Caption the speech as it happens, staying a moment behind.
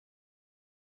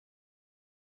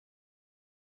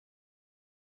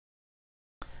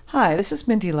Hi, this is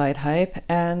Mindy Lighthype,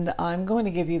 and I'm going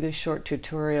to give you this short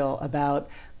tutorial about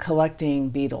collecting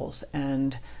beetles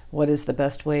and what is the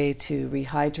best way to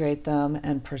rehydrate them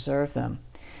and preserve them.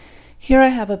 Here I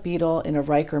have a beetle in a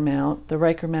Riker mount. The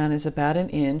Riker mount is about 1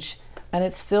 inch, and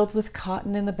it's filled with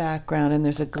cotton in the background, and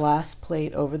there's a glass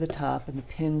plate over the top, and the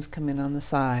pins come in on the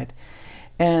side.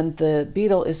 And the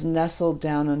beetle is nestled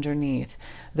down underneath.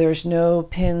 There's no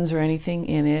pins or anything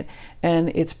in it, and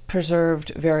it's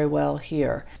preserved very well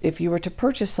here. If you were to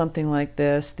purchase something like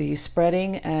this, the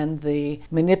spreading and the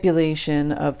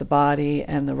manipulation of the body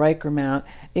and the Riker mount,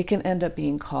 it can end up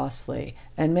being costly.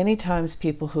 And many times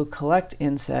people who collect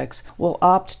insects will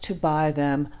opt to buy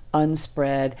them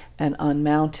unspread and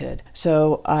unmounted.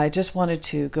 So I just wanted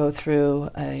to go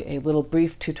through a little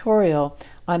brief tutorial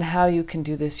on how you can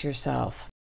do this yourself.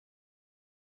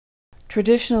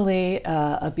 Traditionally,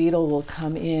 a beetle will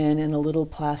come in a little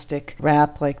plastic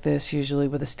wrap like this, usually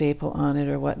with a staple on it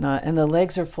or whatnot, and the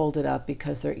legs are folded up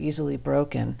because they're easily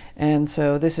broken. And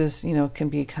so this is, can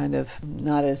be kind of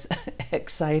not as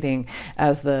exciting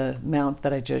as the mount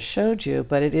that I just showed you,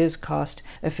 but it is cost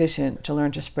efficient to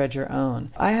learn to spread your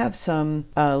own. I have some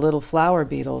little flower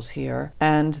beetles here,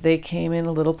 and they came in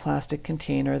a little plastic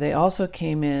container. They also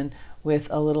came in with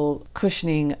a little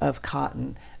cushioning of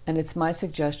cotton. And it's my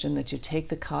suggestion that you take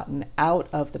the cotton out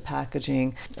of the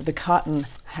packaging. The cotton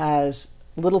has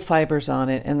little fibers on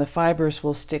it, and the fibers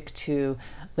will stick to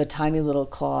the tiny little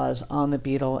claws on the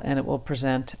beetle, and it will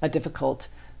present a difficult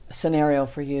scenario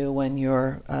for you when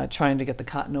you're trying to get the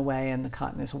cotton away and the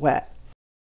cotton is wet.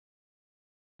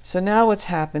 So now what's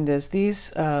happened is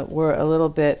these were a little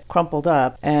bit crumpled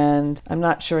up, and I'm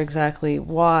not sure exactly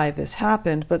why this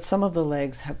happened, but some of the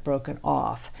legs have broken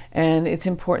off. And it's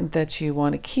important that you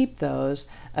want to keep those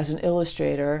as an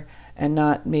illustrator and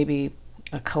not maybe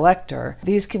a collector.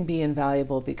 These can be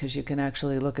invaluable because you can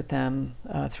actually look at them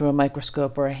through a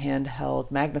microscope or a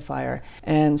handheld magnifier,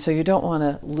 and so you don't want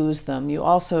to lose them. You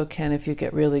also can, if you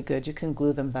get really good, you can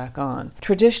glue them back on.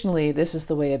 Traditionally, this is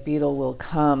the way a beetle will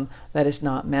come that is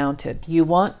not mounted. You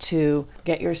want to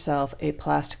get yourself a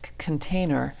plastic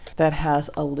container that has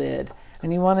a lid,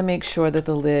 and you want to make sure that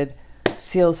the lid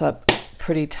seals up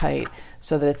pretty tight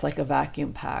so that it's like a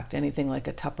vacuum packed, anything like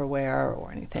a Tupperware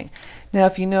or anything. Now,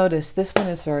 if you notice, this one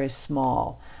is very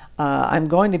small. I'm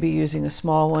going to be using a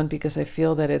small one because I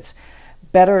feel that it's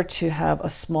better to have a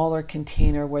smaller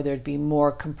container where there'd be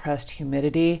more compressed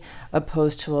humidity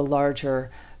opposed to a larger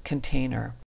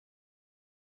container.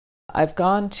 I've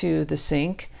gone to the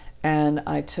sink and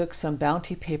I took some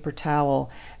Bounty paper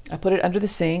towel. I put it under the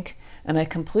sink, and I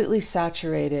completely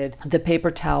saturated the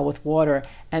paper towel with water,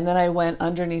 and then I went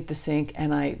underneath the sink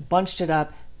and I bunched it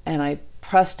up and I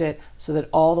pressed it so that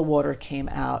all the water came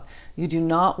out. You do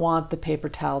not want the paper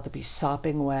towel to be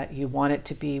sopping wet. You want it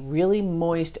to be really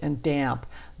moist and damp,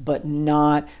 but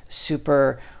not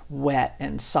super wet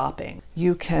and sopping.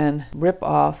 You can rip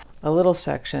off a little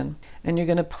section, and you're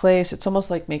going to place, it's almost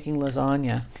like making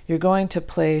lasagna. You're going to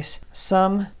place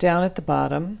some down at the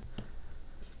bottom,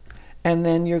 and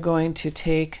then you're going to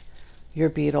take your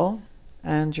beetle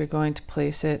and you're going to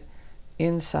place it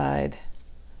inside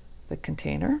the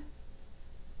container.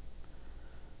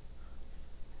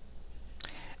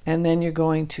 And then you're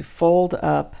going to fold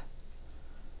up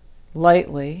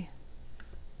lightly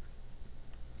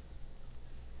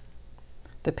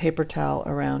the paper towel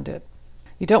around it.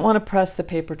 You don't want to press the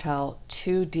paper towel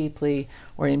too deeply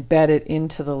or embed it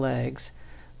into the legs,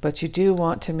 but you do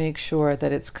want to make sure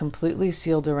that it's completely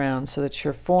sealed around so that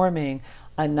you're forming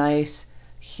a nice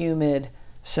humid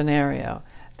scenario.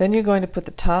 Then you're going to put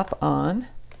the top on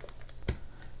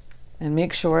and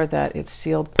make sure that it's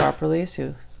sealed properly.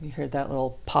 So you heard that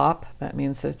little pop, that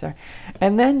means that it's there.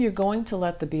 And then you're going to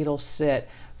let the beetle sit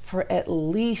for at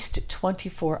least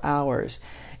 24 hours.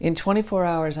 In 24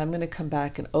 hours, I'm going to come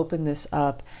back and open this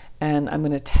up, and I'm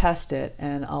going to test it,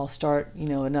 and I'll start,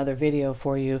 another video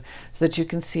for you so that you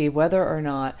can see whether or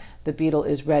not the beetle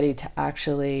is ready to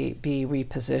actually be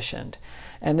repositioned.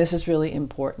 And this is really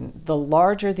important. The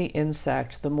larger the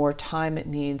insect, the more time it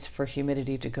needs for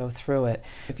humidity to go through it.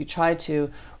 If you try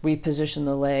to reposition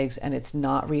the legs and it's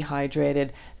not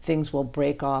rehydrated, things will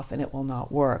break off and it will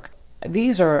not work.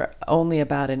 These are only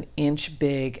about 1 inch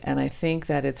big, and I think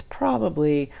that it's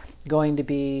probably going to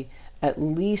be at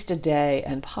least a day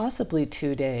and possibly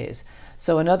 2 days.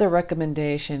 So another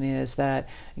recommendation is that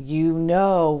you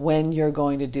know when you're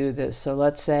going to do this. So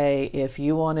let's say if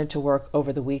you wanted to work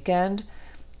over the weekend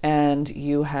and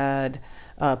you had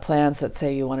plans that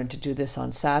say you wanted to do this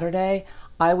on Saturday,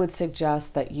 I would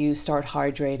suggest that you start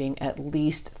hydrating at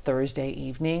least Thursday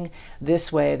evening.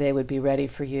 This way they would be ready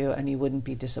for you and you wouldn't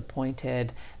be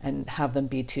disappointed and have them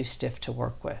be too stiff to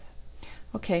work with.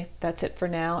 Okay, that's it for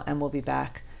now, and we'll be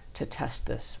back to test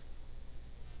this.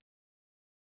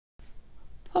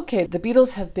 Okay, the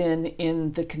beetles have been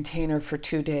in the container for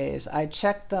 2 days. I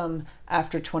checked them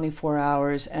after 24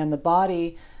 hours and the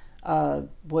body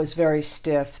was very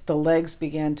stiff. The legs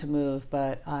began to move,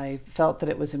 but I felt that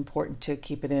it was important to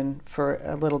keep it in for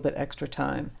a little bit extra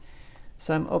time.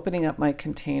 So I'm opening up my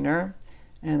container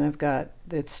and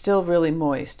it's still really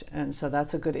moist, and so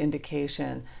that's a good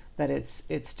indication that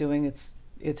it's doing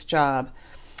its job.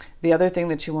 The other thing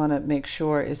that you want to make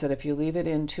sure is that if you leave it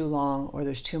in too long or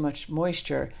there's too much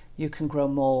moisture, you can grow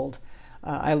mold.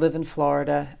 I live in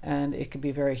Florida and it can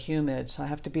be very humid, so I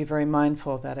have to be very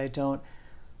mindful that I don't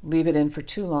leave it in for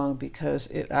too long, because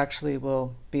it actually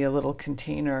will be a little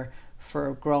container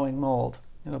for growing mold.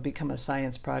 It'll become a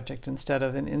science project instead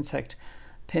of an insect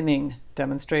pinning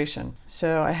demonstration.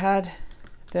 So I had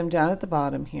them down at the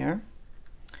bottom here.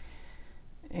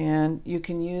 And you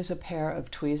can use a pair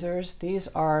of tweezers. These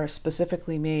are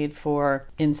specifically made for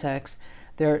insects.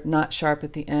 They're not sharp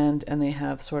at the end and they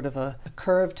have sort of a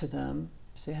curve to them.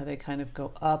 See how they kind of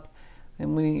go up,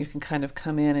 and you can kind of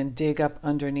come in and dig up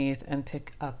underneath and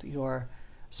pick up your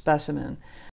specimen.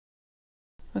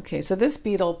 Okay, so this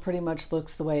beetle pretty much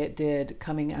looks the way it did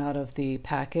coming out of the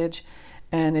package.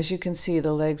 And as you can see,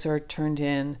 the legs are turned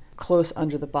in close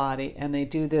under the body, and they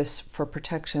do this for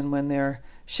protection when they're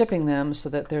shipping them so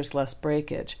that there's less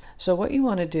breakage. So what you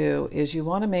want to do is you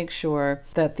want to make sure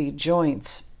that the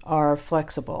joints are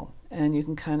flexible, and you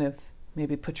can kind of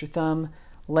maybe put your thumb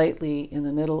lightly in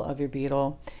the middle of your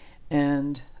beetle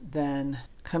and then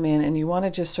come in, and you want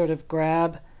to just sort of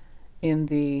grab in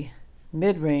the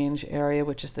mid-range area,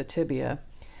 which is the tibia,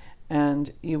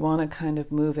 and you want to kind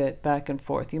of move it back and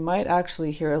forth. You might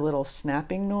actually hear a little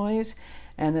snapping noise,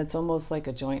 and it's almost like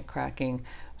a joint cracking.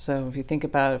 So if you think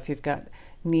about it, if you've got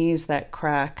knees that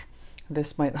crack,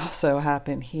 this might also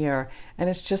happen here, and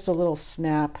it's just a little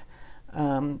snap,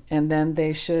 and then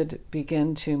they should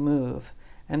begin to move,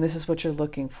 and this is what you're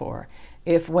looking for.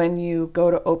 If when you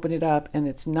go to open it up and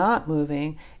it's not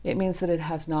moving, it means that it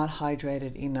has not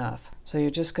hydrated enough. So you're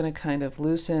just going to kind of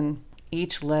loosen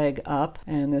each leg up,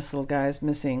 and this little guy's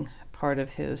missing part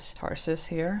of his tarsus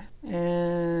here,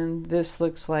 and this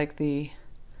looks like the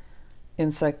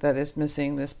insect that is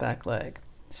missing this back leg.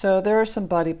 So there are some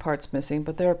body parts missing,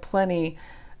 but there are plenty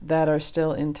that are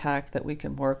still intact that we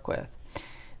can work with.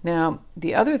 Now,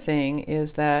 the other thing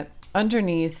is that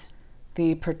underneath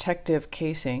the protective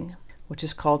casing, which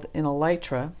is called an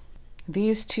elytra,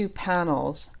 these two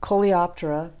panels,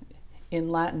 coleoptera in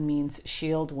Latin means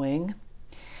shield wing,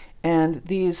 and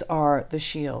these are the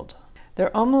shield.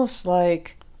 They're almost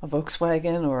like a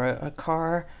Volkswagen or a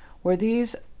car, where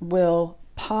these will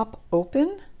pop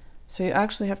open. So you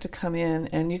actually have to come in,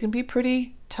 and you can be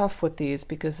pretty tough with these,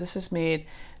 because this is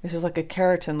like a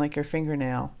keratin, like your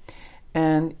fingernail.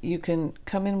 And you can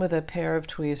come in with a pair of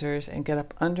tweezers and get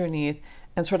up underneath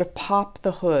and sort of pop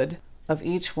the hood of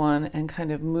each one and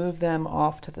kind of move them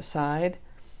off to the side.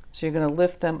 So you're going to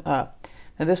lift them up.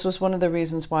 And this was one of the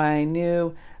reasons why I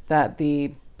knew that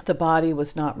the body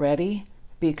was not ready,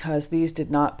 because these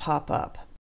did not pop up.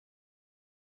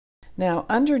 Now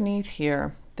underneath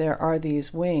here there are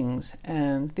these wings,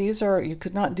 and these are, you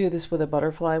could not do this with a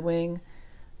butterfly wing,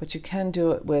 but you can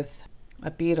do it with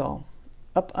a beetle.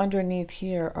 Up underneath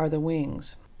here are the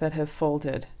wings that have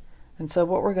folded. And so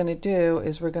what we're going to do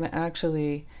is we're going to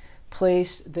actually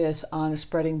place this on a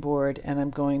spreading board, and I'm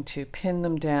going to pin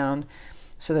them down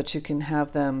so that you can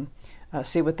have them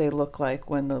see what they look like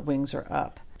when the wings are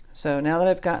up. So now that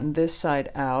I've gotten this side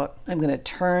out, I'm going to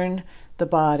turn the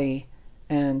body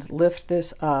and lift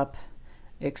this up,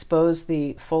 expose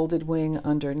the folded wing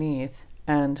underneath,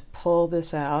 and pull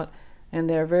this out. And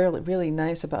they're really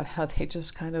nice about how they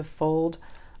just kind of fold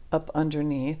up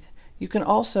underneath. You can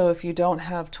also, if you don't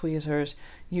have tweezers,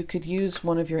 you could use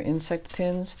one of your insect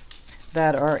pins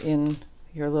that are in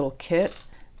your little kit,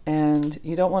 and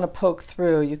you don't want to poke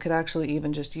through. You could actually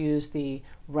even just use the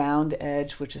round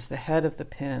edge, which is the head of the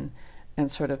pin,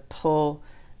 and sort of pull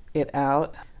it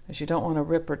out, as you don't want to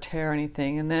rip or tear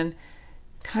anything, and then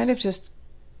kind of just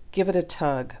give it a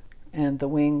tug and the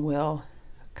wing will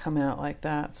come out like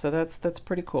that. So that's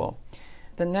pretty cool.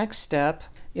 The next step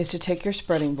is to take your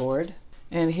spreading board,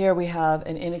 and here we have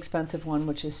an inexpensive one,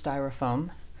 which is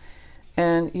styrofoam,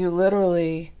 and you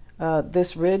literally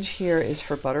this ridge here is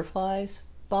for butterflies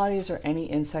bodies or any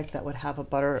insect that would have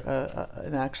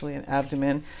actually an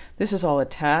abdomen. This is all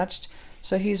attached,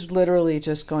 so he's literally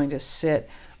just going to sit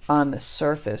on the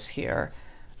surface here.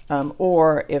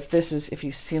 Or if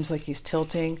he seems like he's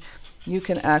tilting, you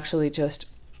can actually just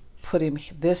put him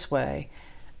this way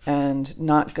and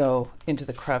not go into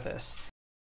the crevice.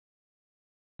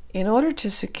 In order to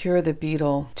secure the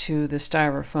beetle to the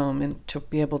styrofoam and to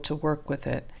be able to work with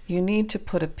it, you need to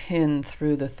put a pin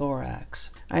through the thorax.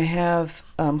 I have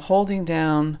holding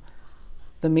down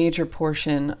the major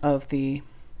portion of the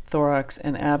thorax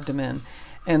and abdomen,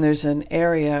 and there's an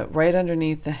area right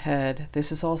underneath the head.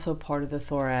 This is also part of the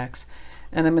thorax,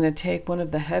 and I'm going to take one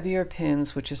of the heavier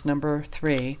pins, which is number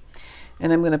 3,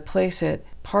 and I'm going to place it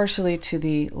partially to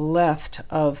the left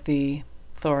of the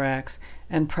thorax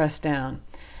and press down.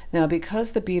 Now,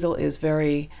 because the beetle is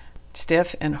very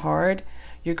stiff and hard,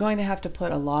 you're going to have to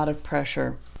put a lot of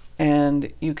pressure,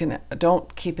 and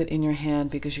don't keep it in your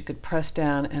hand because you could press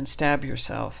down and stab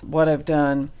yourself. What I've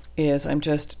done is I'm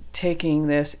just taking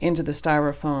this into the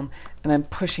styrofoam and I'm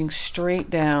pushing straight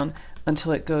down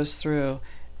until it goes through,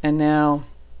 and now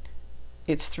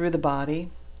it's through the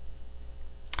body,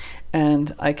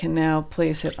 and I can now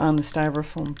place it on the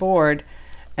styrofoam board,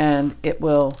 and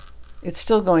it's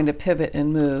still going to pivot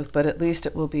and move, but at least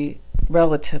it will be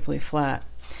relatively flat.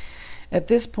 At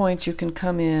this point, you can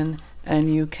come in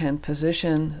and you can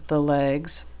position the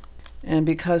legs, and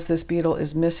because this beetle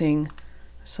is missing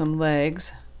some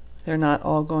legs, they're not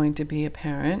all going to be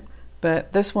apparent,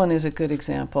 but this one is a good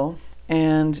example.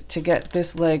 And to get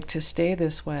this leg to stay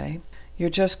this way, you're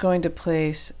just going to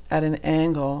place at an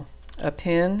angle a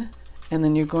pin, and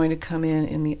then you're going to come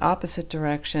in the opposite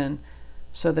direction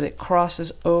so that it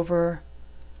crosses over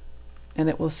and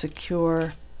it will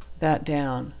secure that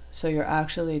down. So you're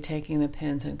actually taking the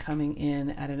pins and coming in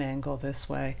at an angle this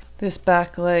way. This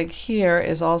back leg here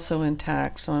is also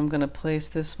intact, so I'm going to place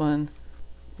this one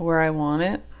where I want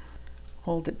it,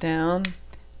 hold it down,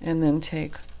 and then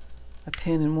take a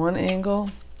pin in one angle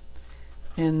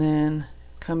and then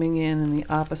coming in the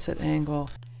opposite angle.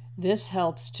 This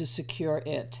helps to secure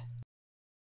it.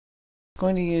 I'm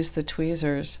going to use the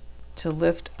tweezers to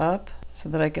lift up so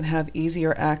that I can have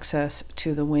easier access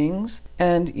to the wings,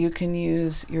 and you can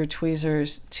use your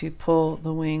tweezers to pull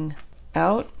the wing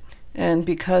out. And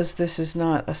because this is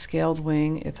not a scaled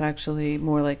wing, it's actually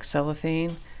more like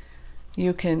cellophane,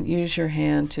 you can use your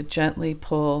hand to gently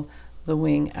pull the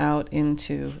wing out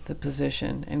into the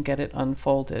position and get it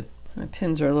unfolded. My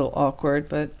pins are a little awkward,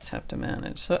 but just have to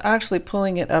manage. So actually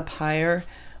pulling it up higher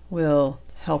will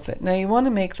help it. Now you want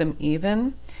to make them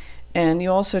even, and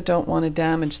you also don't want to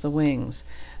damage the wings.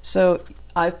 So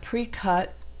I've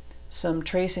pre-cut some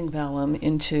tracing vellum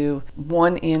into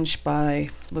 1 inch by,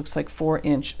 looks like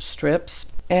 4-inch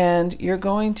strips. And you're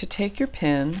going to take your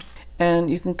pin and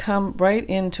you can come right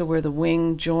into where the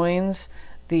wing joins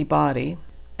the body.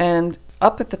 And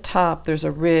up at the top, there's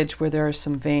a ridge where there are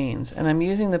some veins. And I'm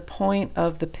using the point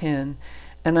of the pin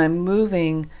and I'm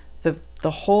moving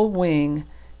the whole wing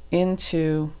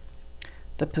into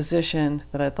the position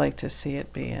that I'd like to see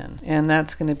it be in. And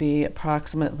that's going to be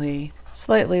approximately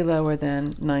slightly lower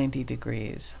than 90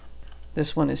 degrees.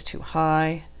 This one is too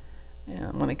high, and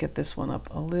I want to get this one up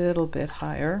a little bit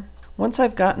higher. Once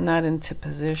I've gotten that into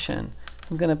position,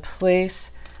 I'm going to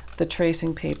place the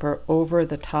tracing paper over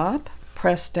the top,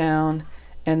 press down,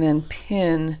 and then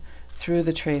pin through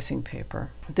the tracing paper.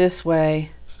 This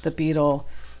way, the beetle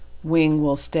wing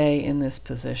will stay in this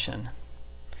position.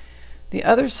 The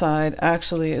other side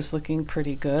actually is looking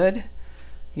pretty good.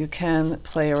 You can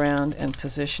play around and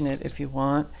position it if you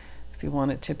want. If you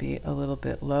want it to be a little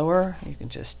bit lower, you can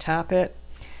just tap it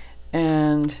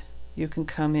and you can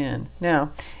come in.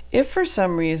 Now, if for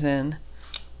some reason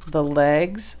the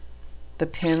legs, the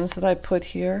pins that I put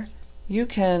here, you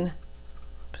can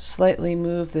slightly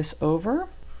move this over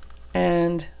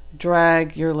and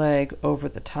drag your leg over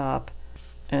the top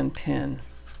and pin.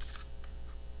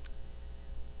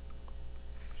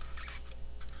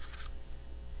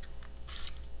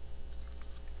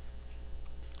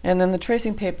 And then the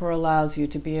tracing paper allows you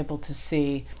to be able to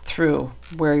see through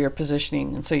where you're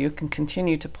positioning, and so you can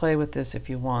continue to play with this if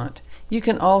you want. You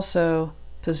can also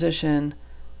position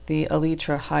the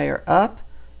elytra higher up.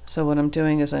 So what I'm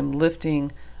doing is I'm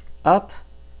lifting up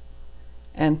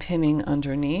and pinning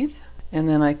underneath, and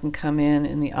then I can come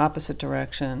in the opposite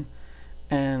direction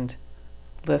and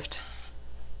lift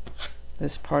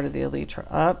this part of the elytra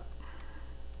up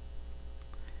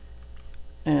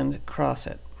and cross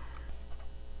it.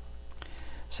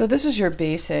 So this is your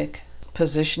basic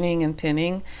positioning and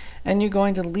pinning, and you're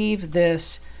going to leave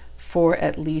this for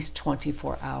at least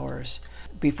 24 hours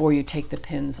before you take the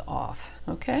pins off.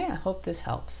 Okay, I hope this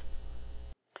helps.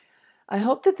 I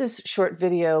hope that this short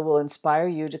video will inspire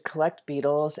you to collect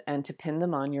beetles and to pin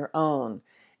them on your own.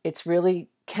 It's really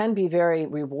can be very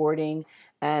rewarding,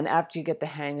 and after you get the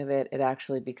hang of it, it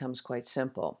actually becomes quite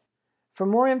simple. For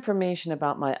more information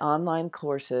about my online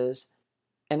courses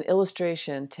and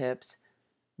illustration tips,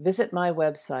 visit my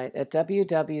website at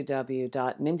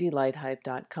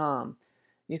www.mindylighthype.com.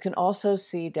 You can also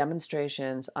see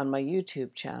demonstrations on my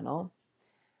YouTube channel,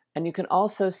 and you can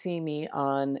also see me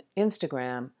on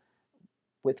Instagram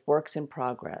with works in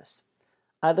progress.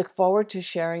 I look forward to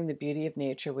sharing the beauty of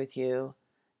nature with you.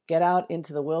 Get out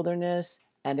into the wilderness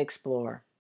and explore.